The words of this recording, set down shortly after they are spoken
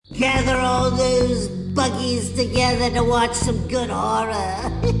Gather all those buggies together to watch some good horror.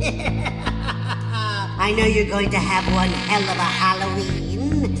 I know you're going to have one hell of a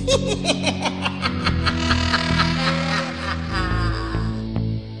Halloween.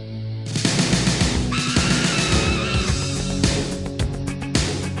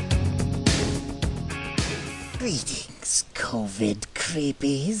 Greetings, COVID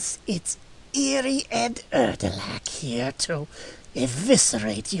creepies. It's Eerie and Erdelac here to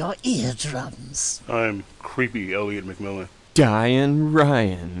eviscerate your eardrums. I'm creepy Elliot McMillan. Diane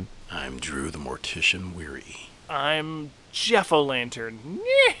Ryan. I'm Drew the Mortician Weary. I'm Jeff O'Lantern.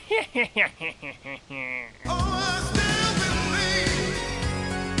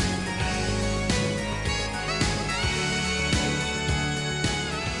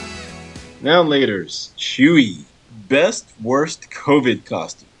 Now laters, Chewy. Best, worst COVID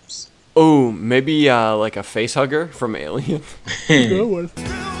costumes. Oh, maybe like a face hugger from Alien. Good one.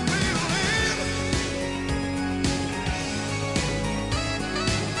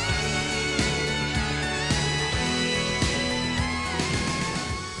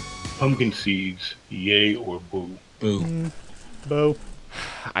 Pumpkin seeds, yay or boo? Boo. Boo.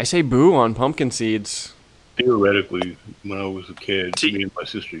 I say boo on pumpkin seeds. Theoretically, when I was a kid, me and my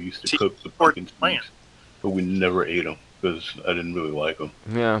sister used to cook the pumpkin seeds, but we never ate them because I didn't really like them.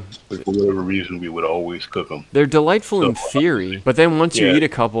 Yeah. But for whatever reason, we would always cook them. They're delightful in theory, but then once you Yeah. eat a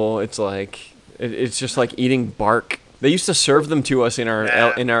couple, it's like it's just like eating bark. They used to serve them to us in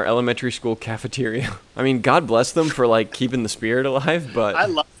our elementary school cafeteria. I mean, God bless them for like keeping the spirit alive, but I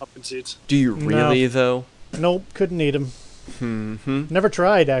love pumpkin seeds. do you really though? Nope, couldn't eat them. Never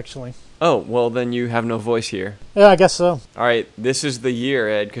tried, actually. Oh, well then you have no voice here. Yeah, I guess so. All right, this is the year,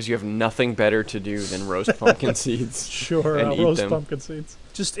 Ed, because you have nothing better to do than roast pumpkin seeds. Sure, and eat roast them. pumpkin seeds.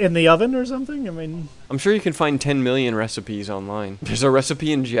 Just in the oven or something? I mean... I'm sure you can find 10 million recipes online. There's a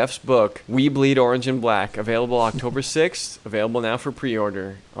recipe in Jeff's book, We Bleed Orange and Black, available October 6th, available now for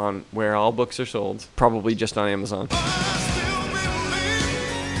pre-order on where all books are sold, probably just on Amazon.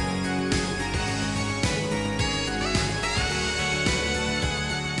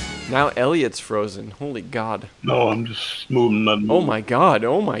 Now Elliot's frozen. Holy God. No, I'm just moving. Not moving. Oh my God.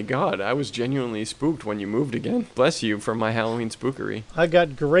 Oh my God. I was genuinely spooked when you moved again. Bless you for my Halloween spookery. I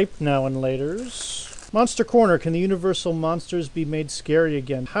got grape now and laters. Monster Corner. Can the Universal monsters be made scary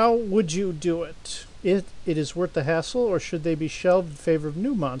again? How would you do it? It is worth the hassle, or should they be shelved in favor of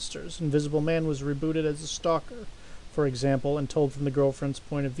new monsters? Invisible Man was rebooted as a stalker, for example, and told from the girlfriend's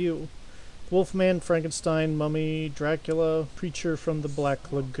point of view. Wolfman, Frankenstein, Mummy, Dracula, Creature from the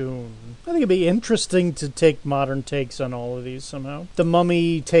Black Lagoon. I think it'd be interesting to take modern takes on all of these somehow. The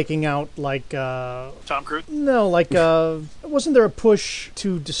Mummy taking out, like, Tom Cruise? No, like, wasn't there a push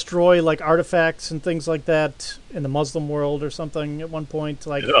to destroy, like, artifacts and things like that in the Muslim world or something at one point?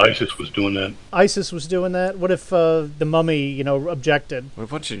 Like, ISIS was doing that. ISIS was doing that? What if the Mummy, objected? What a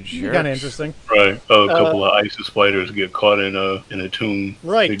bunch of jerks. Kind of interesting. Right. A couple of ISIS fighters get caught in a tomb.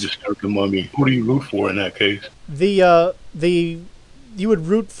 Right. They disturb the mummy. Who do you root for in that case? You would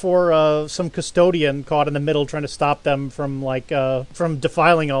root for some custodian caught in the middle trying to stop them from from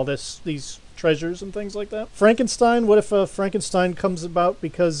defiling all these treasures and things like that. Frankenstein, what if Frankenstein comes about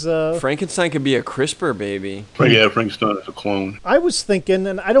because... Frankenstein could be a CRISPR baby. Yeah, Frankenstein is a clone. I was thinking,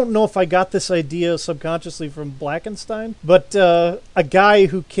 and I don't know if I got this idea subconsciously from Blackenstein, but a guy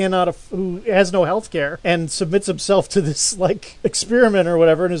who has no health care and submits himself to this, like, experiment or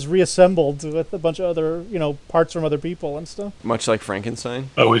whatever and is reassembled with a bunch of other, parts from other people and stuff. Much like Frankenstein?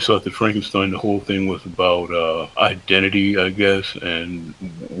 I always thought that Frankenstein, the whole thing was about identity, I guess, and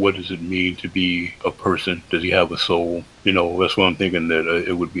what does it mean to be a person? Does he have a soul? That's why I'm thinking that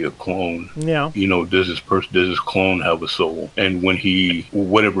it would be a clone. Yeah. Does this clone have a soul? And when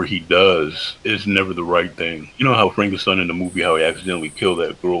whatever he does is never the right thing. You know how Frankenstein in the movie, how he accidentally killed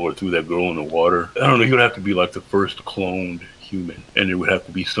that girl or threw that girl in the water? I don't know, he would have to be like the first cloned human. And there would have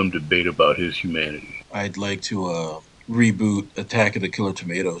to be some debate about his humanity. I'd like to reboot Attack of the Killer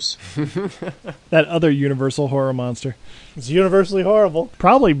Tomatoes. That other Universal horror monster. It's universally horrible.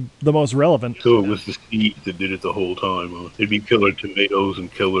 Probably the most relevant. So it was the seeds that did it the whole time. Huh? It'd be killer tomatoes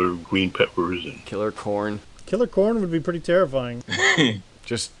and killer green peppers and killer corn. Killer corn would be pretty terrifying. You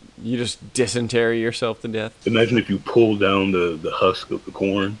just dysentery yourself to death. Imagine if you pull down the husk of the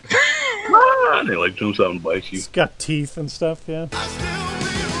corn. And it like jumps out and bites you. It's got teeth and stuff, yeah.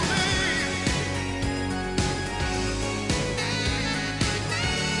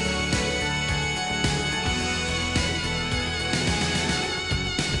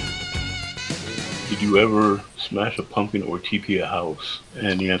 Did you ever smash a pumpkin or TP a house?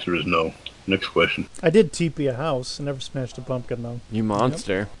 And the answer is no. Next question. I did TP a house. I never smashed a pumpkin, though. You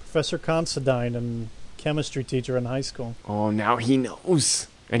monster. Professor Considine and chemistry teacher in high school. Oh, now he knows.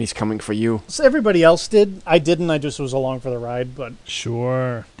 And he's coming for you. So everybody else did. I didn't. I just was along for the ride, but...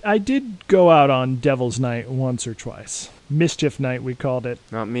 Sure. I did go out on Devil's Night once or twice. Mischief Night, we called it.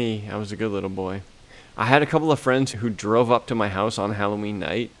 Not me. I was a good little boy. I had a couple of friends who drove up to my house on Halloween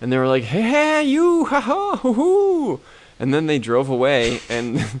night, and they were like, hey, you, ha-ha, hoo-hoo. And then they drove away,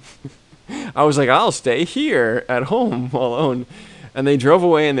 and I was like, I'll stay here at home alone. And they drove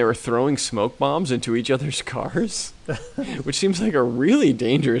away, and they were throwing smoke bombs into each other's cars, which seems like a really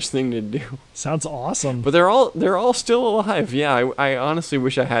dangerous thing to do. Sounds awesome. But they're all still alive. Yeah, I honestly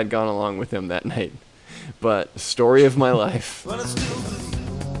wish I had gone along with them that night. But story of my life. But I still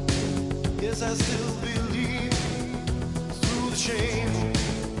believe, yes, I still believe, through the change,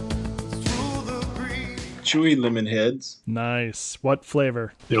 through the breeze. Chewy lemon heads. Nice. What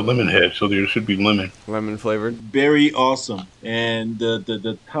flavor? They're lemon heads, so there should be lemon. Lemon flavored. Very awesome. And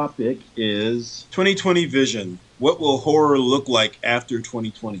the topic is 2020 vision. What will horror look like after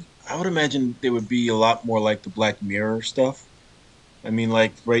 2020? I would imagine they would be a lot more like the Black Mirror stuff. I mean,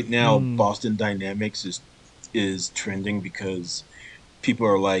 like right now, Boston Dynamics is trending because people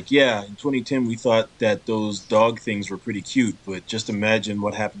are like, yeah, in 2010 we thought that those dog things were pretty cute, but just imagine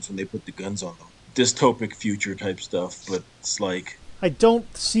what happens when they put the guns on them. Dystopic future type stuff, but it's like... I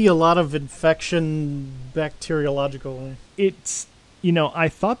don't see a lot of infection bacteriological. It's, I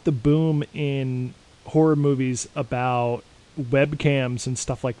thought the boom in horror movies about webcams and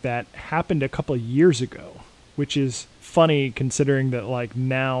stuff like that happened a couple of years ago, which is funny considering that like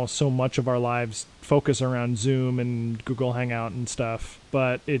now so much of our lives focus around Zoom and Google Hangout and stuff,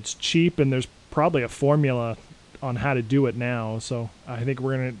 but it's cheap and there's probably a formula on how to do it now. So I think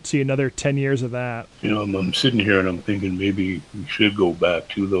we're going to see another 10 years of that. I'm sitting here and I'm thinking maybe we should go back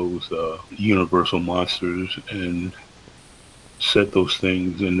to those Universal monsters and set those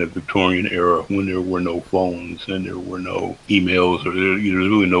things in the Victorian era when there were no phones and there were no emails, or there's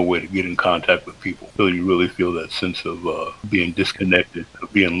really no way to get in contact with people. So you really feel that sense of being disconnected,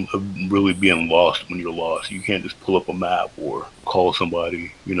 of really being lost when you're lost. You can't just pull up a map or call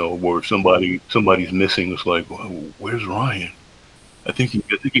somebody, or if somebody's missing, it's like, well, where's Ryan? I think he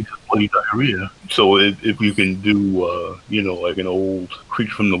has bloody diarrhea. So if you can do, like an old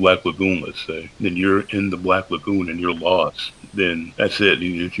Creature from the Black Lagoon, let's say, then you're in the Black Lagoon and you're lost, then that's it.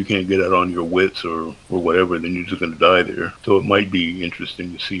 If you can't get out on your wits or whatever, then you're just going to die there. So it might be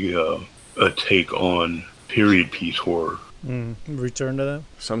interesting to see a take on period piece horror. Return to that?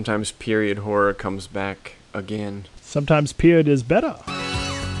 Sometimes period horror comes back again. Sometimes period is better.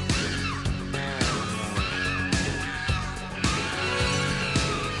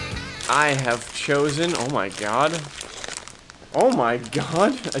 I have chosen, oh my god,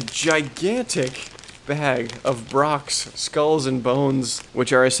 a gigantic bag of Brock's Skulls and Bones,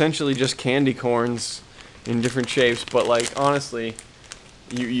 which are essentially just candy corns in different shapes, but like, honestly,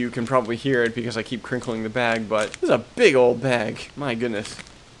 you can probably hear it because I keep crinkling the bag, but this is a big old bag. My goodness.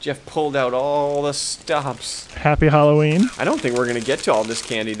 Jeff pulled out all the stops. Happy Halloween. I don't think we're going to get to all this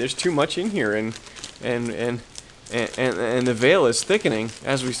candy. There's too much in here, and the veil is thickening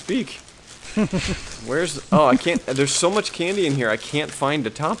as we speak. I can't, there's so much candy in here, I can't find a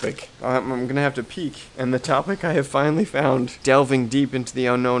topic. I'm gonna have to peek. And the topic I have finally found, delving deep into the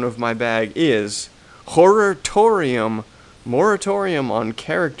unknown of my bag, is moratorium on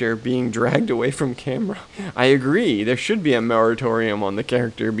character being dragged away from camera. I agree, there should be a moratorium on the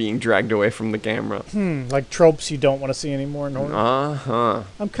character being dragged away from the camera. Like tropes you don't want to see anymore in horror. Uh-huh.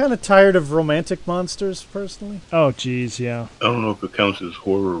 I'm kind of tired of romantic monsters, personally. Oh, geez, yeah. I don't know if it counts as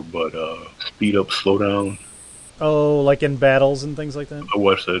horror, but speed up, slow down. Oh, like in battles and things like that? I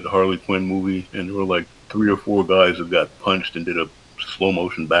watched that Harley Quinn movie, and there were like 3 or 4 guys that got punched and did a slow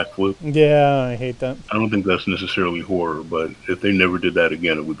motion backflip. Yeah, I hate that. I don't think that's necessarily horror, but if they never did that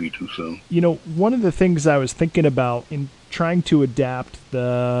again, it would be too soon. One of the things I was thinking about in trying to adapt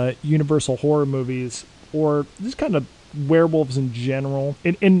the Universal horror movies, or just kind of werewolves in general,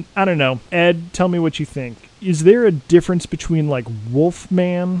 and I don't know, Ed, tell me what you think. Is there a difference between like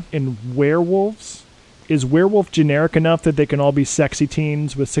Wolfman and werewolves? Is werewolf generic enough that they can all be sexy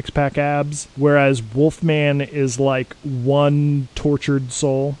teens with six-pack abs, whereas Wolfman is like one tortured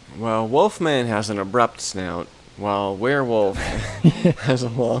soul? Well, Wolfman has an abrupt snout, while werewolf has a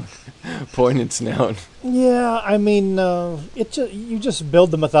long, pointed snout. Yeah, I mean, you just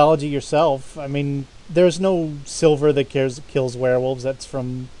build the mythology yourself. I mean, there's no silver that kills werewolves. That's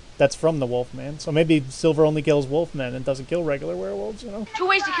from the Wolfman. So maybe silver only kills wolfmen and doesn't kill regular werewolves. 2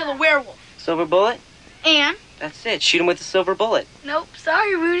 ways to kill a werewolf. Silver bullet, And? That's it. Shoot him with a silver bullet. Nope.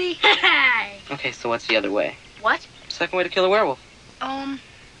 Sorry, Rudy. Okay, so what's the other way? What? Second way to kill a werewolf.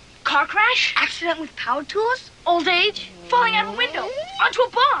 Car crash? Accident with power tools? Old age? Falling out of a window? Onto a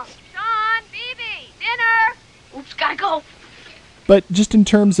bomb? Sean, Phoebe, dinner! Oops, gotta go. But just in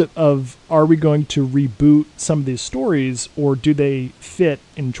terms of are we going to reboot some of these stories, or do they fit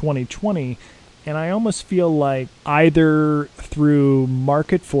in 2020? And I almost feel like either through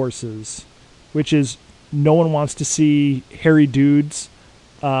market forces, which is no one wants to see hairy dudes,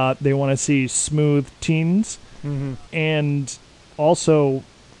 they want to see smooth teens, and also,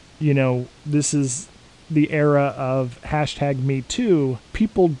 you know, this is the era of #MeToo.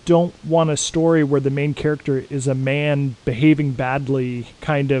 People don't want a story where the main character is a man behaving badly,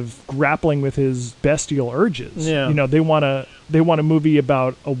 kind of grappling with his bestial urges. Yeah. You know, they want a movie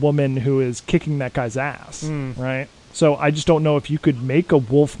about a woman who is kicking that guy's ass, right? So I just don't know if you could make a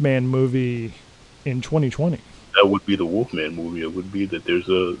Wolfman movie in 2020. That would be the Wolfman movie. It would be that there's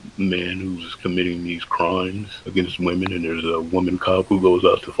a man who's committing these crimes against women, and there's a woman cop who goes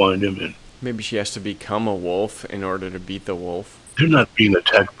out to find him, and Maybe she has to become a wolf in order to beat the wolf. they're not being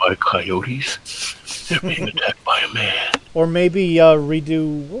attacked by coyotes. They're being attacked by a man. Or maybe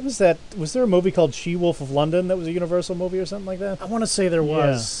redo, what was that? Was there a movie called She-Wolf of London that was a Universal movie or something like that? I want to say there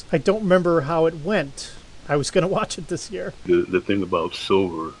was. I don't remember how it went. I was going to watch it this year. The thing about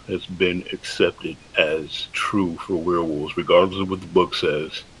Silver has been accepted as true for werewolves, regardless of what the book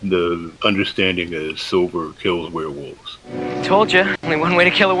says. The understanding is Silver kills werewolves. Told you, only one way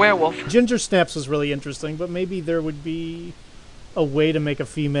to kill a werewolf. Ginger Snaps was really interesting, but maybe there would be a way to make a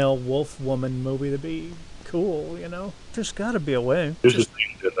female wolf woman movie to be cool, you know? There's got to be a way. There's a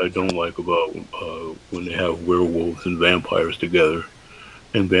thing that I don't like about when they have werewolves and vampires together,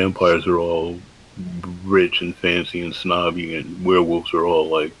 and vampires are all rich and fancy and snobby, and werewolves are all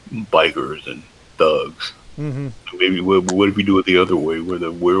like bikers and thugs. Maybe what if you do it the other way, where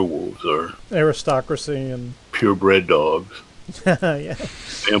the werewolves are Aristocracy and purebred dogs? yeah.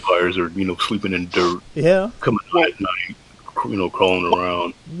 Vampires are, sleeping in dirt, coming out at night, crawling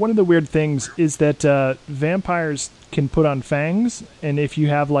around. One of the weird things is that vampires can put on fangs, and if you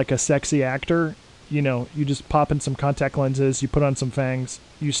have like a sexy actor, you just pop in some contact lenses, you put on some fangs,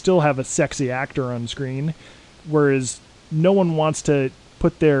 you still have a sexy actor on screen, whereas no one wants to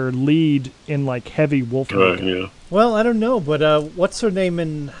put their lead in like heavy wolf makeup. Yeah. Well, I don't know, but what's her name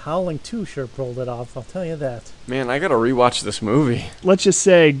in Howling 2 sure pulled it off, I'll tell you that. Man, I gotta rewatch this movie. Let's just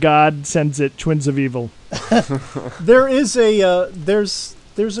say God sends it Twins of Evil. There is there's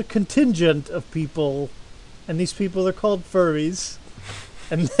a contingent of people, and these people are called furries,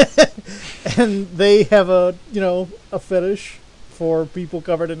 and and they have a fetish for people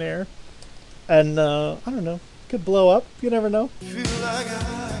covered in hair, and I don't know, could blow up. You never know. Feel like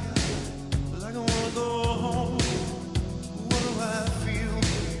I wanna go home. What do I feel?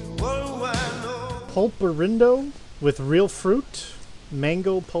 What do I know? Pulparindo with real fruit.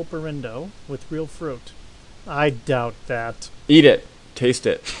 Mango pulparindo with real fruit. I doubt that. Eat it. Taste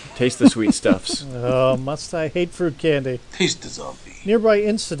it. Taste the sweet stuffs. Oh, must I hate fruit candy. Taste the zombie. Nearby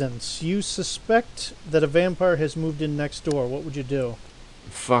incidents. You suspect that a vampire has moved in next door. What would you do?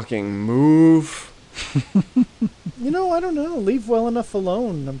 Fucking move. I don't know. Leave well enough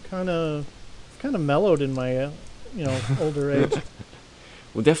alone. I'm kind of mellowed in my, older age.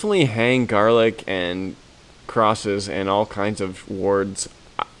 We'll definitely hang garlic and crosses and all kinds of wards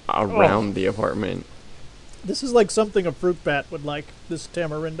around the apartment. This is like something a fruit bat would like, this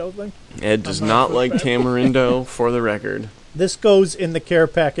tamarindo thing. Ed does not like tamarindo, for the record. This goes in the care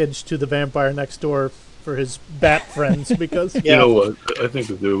package to the vampire next door for his bat friends, because... You know what? I think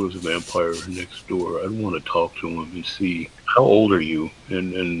if there was a vampire next door, I'd want to talk to him and see, how old are you?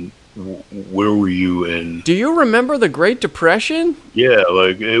 And where were you in... Do you remember the Great Depression? Yeah,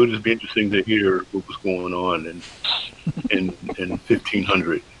 like, it would just be interesting to hear what was going on in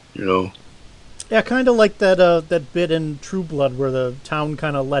 1500, Yeah, kind of like that bit in True Blood where the town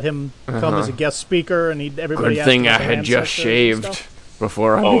kind of let him come as a guest speaker, and everybody. Good thing I had just shaved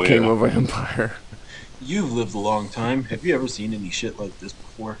before I became a vampire. You've lived a long time. Have you ever seen any shit like this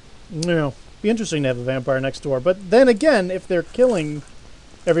before? No. Be interesting to have a vampire next door, but then again, if they're killing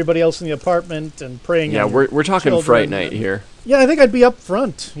everybody else in the apartment and preying, yeah, on we're talking children, Fright Night here. Yeah, I think I'd be up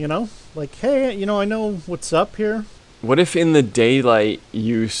front. Like, hey, I know what's up here. What if in the daylight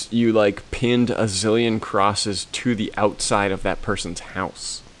you like pinned a zillion crosses to the outside of that person's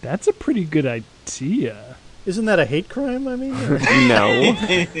house? That's a pretty good idea. Isn't that a hate crime? I mean, no.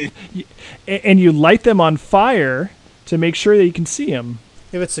 And you light them on fire to make sure that you can see them.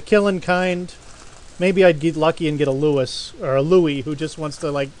 If it's the killing kind, Maybe I'd get lucky and get a Lewis or a Louis who just wants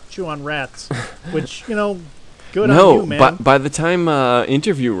to, like, chew on rats. Which, good on you, man. No, by the time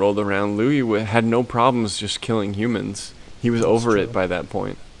interview rolled around, Louis had no problems just killing humans. He was over it by that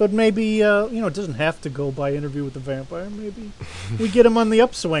point. But maybe, it doesn't have to go by interview with the vampire. Maybe we get him on the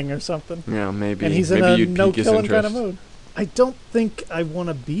upswing or something. Yeah, maybe. And he's maybe in a no-killing kind of mood. I don't think I want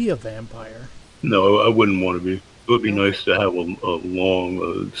to be a vampire. No, I wouldn't want to be. It would be nice to have a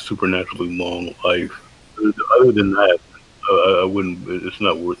long, supernaturally long life. Other than that, I wouldn't. It's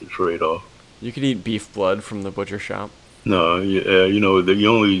not worth the trade-off. You could eat beef blood from the butcher shop. No, the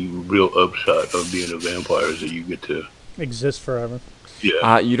only real upshot of being a vampire is that you get to exist forever.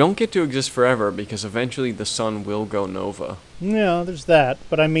 Yeah. You don't get to exist forever because eventually the sun will go nova. Yeah, there's that.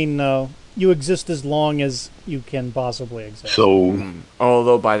 But I mean, you exist as long as you can possibly exist. So,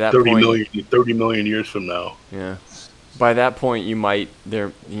 although by that 30 million years from now. Yeah. By that point,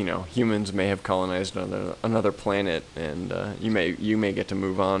 humans may have colonized another planet, and you may get to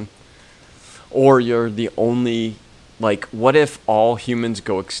move on. Or you're the only. Like, what if all humans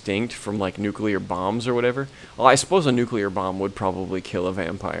go extinct from, like, nuclear bombs or whatever? Well, I suppose a nuclear bomb would probably kill a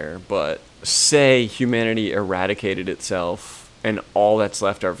vampire, but say humanity eradicated itself and all that's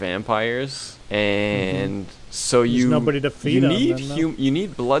left are vampires, and so there's nobody to feed you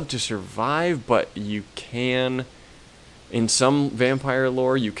need blood to survive, but you can, in some vampire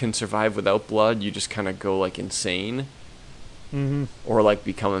lore, you can survive without blood. You just kind of go, like, insane. Or, like,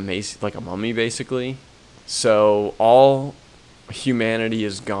 become like a mummy, basically. So all humanity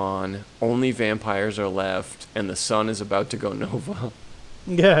is gone, only vampires are left, and the sun is about to go nova.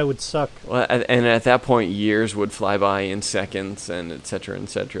 Yeah, it would suck. Well, and at that point, years would fly by in seconds, and et cetera, et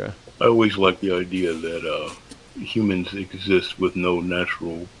cetera. I always like the idea that humans exist with no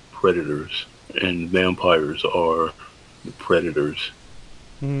natural predators, and vampires are the predators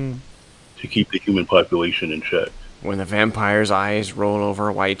to keep the human population in check. When the vampire's eyes roll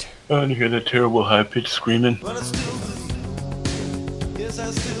over white. And you hear that terrible high-pitched screaming? But I still believe, yes, I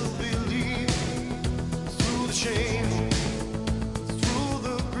still believe, through the change, through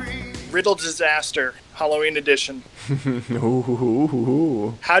the grief. Riddle Disaster, Halloween edition.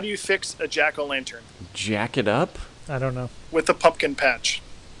 Ooh. How do you fix a jack-o'-lantern? Jack it up? I don't know. With a pumpkin patch.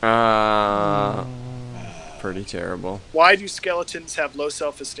 Pretty terrible. Why do skeletons have low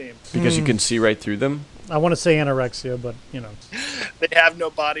self-esteem? Because you can see right through them? I want to say anorexia, but, They have no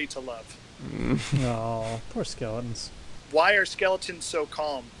body to love. Oh, poor skeletons. Why are skeletons so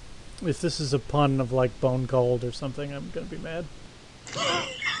calm? If this is a pun of, like, bone cold or something, I'm going to be mad.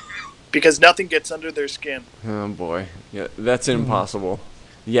 Because nothing gets under their skin. Oh, boy. Yeah, that's impossible.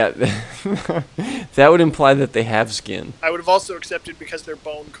 Yeah, that would imply that they have skin. I would have also accepted because they're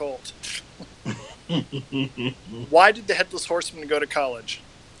bone cold. Why did the Headless Horseman go to college?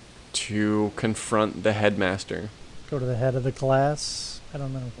 To confront the headmaster. Go to the head of the class? I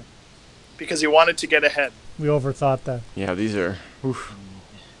don't know. Because he wanted to get ahead. We overthought that. Yeah, these are... Oof.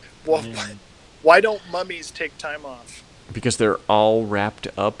 Well, why don't mummies take time off? Because they're all wrapped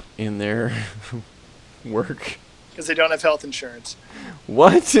up in their work. Because they don't have health insurance.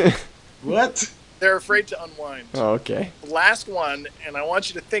 What? What? They're afraid to unwind. Oh, okay. Last one, and I want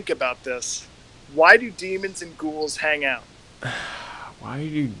you to think about this. Why do demons and ghouls hang out? Why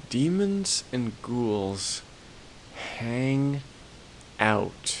do demons and ghouls hang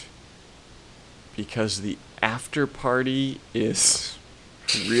out? Because the after party is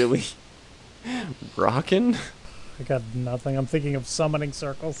really rockin'? I got nothing. I'm thinking of summoning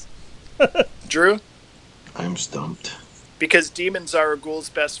circles. Drew? I'm stumped. Because demons are a ghoul's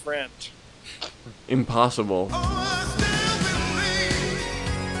best friend. Impossible.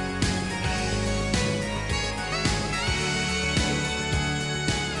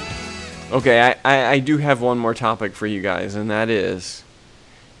 Okay, I do have one more topic for you guys, and that is,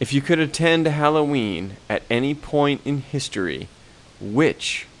 if you could attend Halloween at any point in history,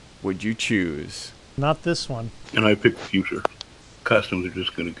 which would you choose? Not this one. And I picked the future. Costumes are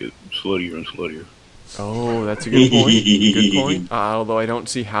just going to get sluttier and sluttier. Oh, that's a good point. Good point. Although I don't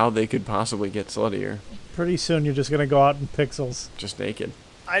see how they could possibly get sluttier. Pretty soon you're just going to go out in pixels. Just naked.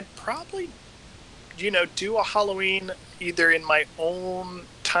 I'd probably, do a Halloween either in my own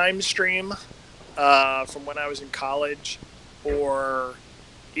time stream from when I was in college or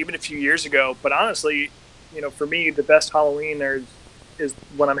even a few years ago. But honestly, for me, the best Halloween is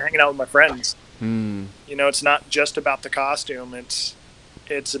when I'm hanging out with my friends. It's not just about the costume. It's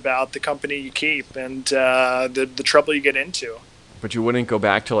about the company you keep and the trouble you get into. But you wouldn't go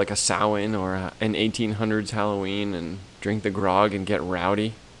back to like a Samhain or an 1800s Halloween and drink the grog and get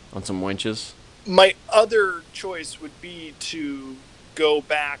rowdy on some wenches? My other choice would be to go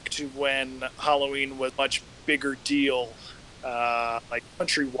back to when Halloween was a much bigger deal, like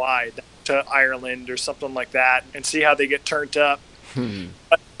countrywide, to Ireland or something like that, and see how they get turned up.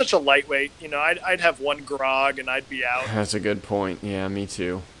 But such a lightweight, I'd have one grog and I'd be out. That's a good point. Yeah, me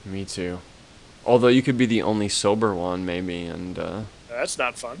too. Me too. Although you could be the only sober one, maybe, and That's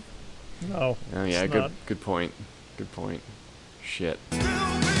not fun. No. oh yeah, it's good not. good point. Good point. Shit.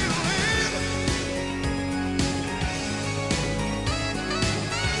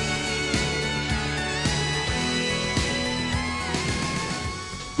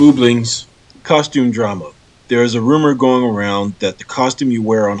 Booblings, costume drama. There is a rumor going around that the costume you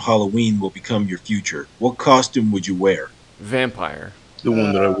wear on Halloween will become your future. What costume would you wear? Vampire. The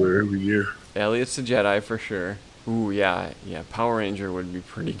one that I wear every year. Elliot's the Jedi for sure. Ooh, yeah. Power Ranger would be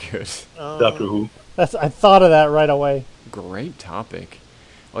pretty good. Doctor Who. I thought of that right away. Great topic.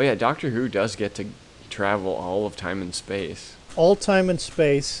 Oh yeah, Doctor Who does get to travel all of time and space. All time and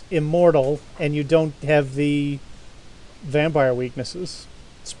space, immortal, and you don't have the vampire weaknesses.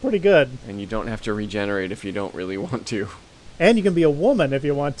 It's pretty good. And you don't have to regenerate if you don't really want to. And you can be a woman if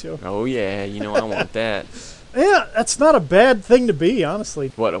you want to. Oh yeah, I want that. Yeah, that's not a bad thing to be,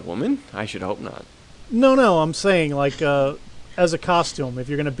 honestly. What, a woman? I should hope not. No, I'm saying, like, as a costume, if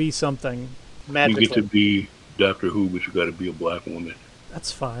you're going to be something magically. You get to be Doctor Who, but you got to be a black woman.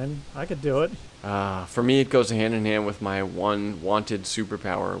 That's fine. I could do it. For me, it goes hand in hand with my one wanted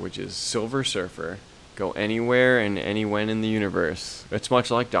superpower, which is Silver Surfer. Go anywhere and anywhen in the universe. It's much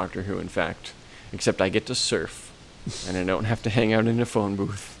like Doctor Who, in fact. Except I get to surf. And I don't have to hang out in a phone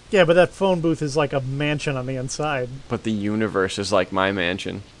booth. Yeah, but that phone booth is like a mansion on the inside. But the universe is like my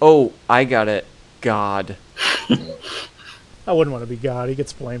mansion. Oh, I got it. God. I wouldn't want to be God. He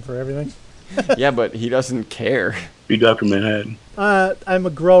gets blamed for everything. Yeah, but he doesn't care. Be Dr. Manhattan. I'm a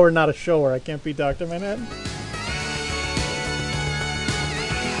grower, not a shower. I can't be Dr. Manhattan.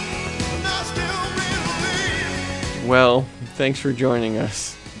 Well, thanks for joining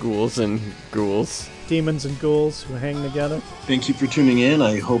us, ghouls and ghouls. Demons and ghouls who hang together. Thank you for tuning in.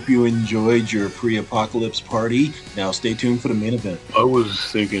 I hope you enjoyed your pre-apocalypse party. Now stay tuned for the main event. I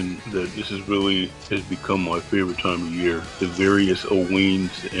was thinking that this has become my favorite time of year. The various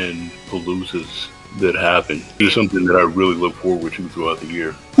Oweens and Paloozas that happen. It's something that I really look forward to throughout the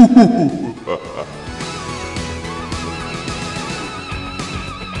year.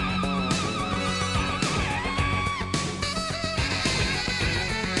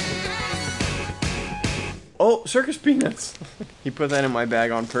 Oh, circus peanuts. He put that in my bag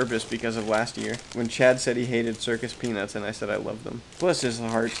on purpose because of last year. When Chad said he hated circus peanuts and I said I loved them. Bless his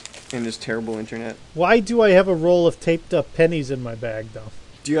heart and his terrible internet. Why do I have a roll of taped up pennies in my bag, though?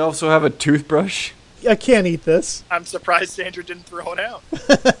 Do you also have a toothbrush? I can't eat this. I'm surprised Sandra didn't throw it out.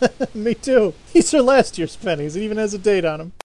 Me too. These are last year's pennies. It even has a date on them.